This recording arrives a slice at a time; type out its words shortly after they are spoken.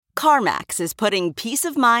CarMax is putting peace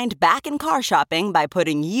of mind back in car shopping by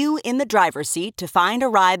putting you in the driver's seat to find a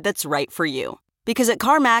ride that's right for you. Because at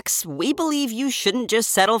CarMax, we believe you shouldn't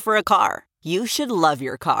just settle for a car. You should love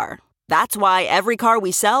your car. That's why every car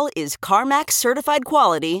we sell is CarMax certified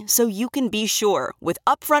quality, so you can be sure with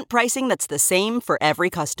upfront pricing that's the same for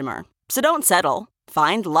every customer. So don't settle.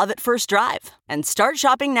 Find love at first drive and start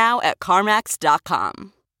shopping now at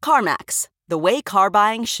CarMax.com. CarMax, the way car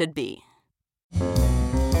buying should be.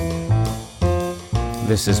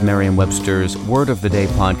 This is Merriam-Webster's Word of the Day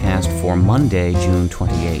podcast for Monday, June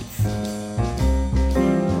 28th.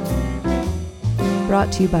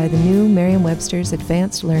 Brought to you by the new Merriam-Webster's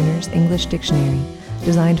Advanced Learners English Dictionary,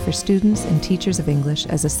 designed for students and teachers of English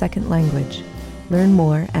as a second language. Learn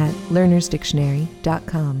more at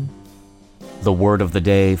learnersdictionary.com. The word of the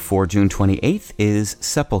day for June 28th is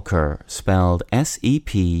sepulcher, spelled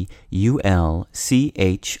S-E-P-U-L-C-H-R-E.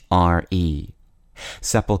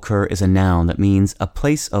 Sepulchre is a noun that means a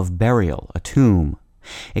place of burial, a tomb.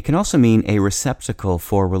 It can also mean a receptacle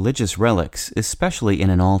for religious relics, especially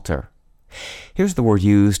in an altar. Here's the word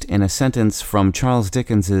used in a sentence from Charles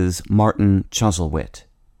Dickens's Martin Chuzzlewit.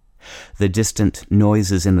 The distant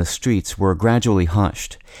noises in the streets were gradually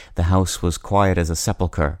hushed. The house was quiet as a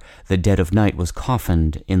sepulchre. The dead of night was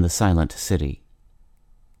coffined in the silent city.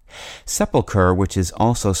 Sepulcher, which is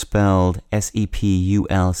also spelled S-E-P-U-L-C-H-E-R,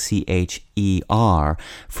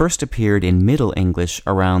 first appeared in Middle English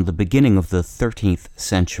around the beginning of the 13th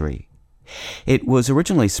century. It was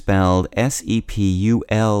originally spelled S-E-P-U-L-C-R-E,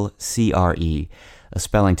 a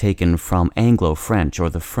spelling taken from Anglo-French, or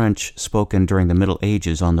the French spoken during the Middle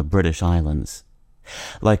Ages on the British Islands.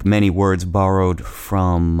 Like many words borrowed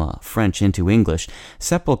from French into English,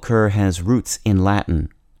 sepulchre has roots in Latin.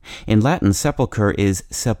 In Latin, sepulcher is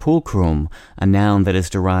sepulcrum, a noun that is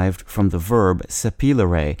derived from the verb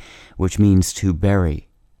sepelire, which means to bury.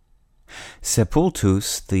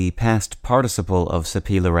 Sepultus, the past participle of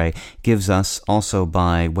sepelire, gives us, also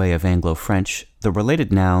by way of Anglo-French, the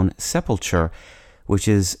related noun sepulture, which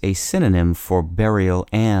is a synonym for burial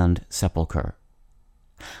and sepulcher.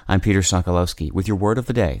 I'm Peter Sokolowski with your Word of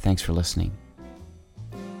the Day. Thanks for listening.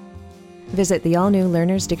 Visit the all-new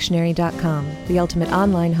learnersdictionary.com, the ultimate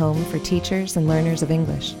online home for teachers and learners of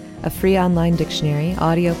English. A free online dictionary,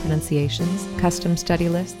 audio pronunciations, custom study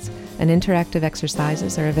lists, and interactive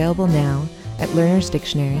exercises are available now at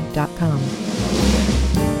learnersdictionary.com.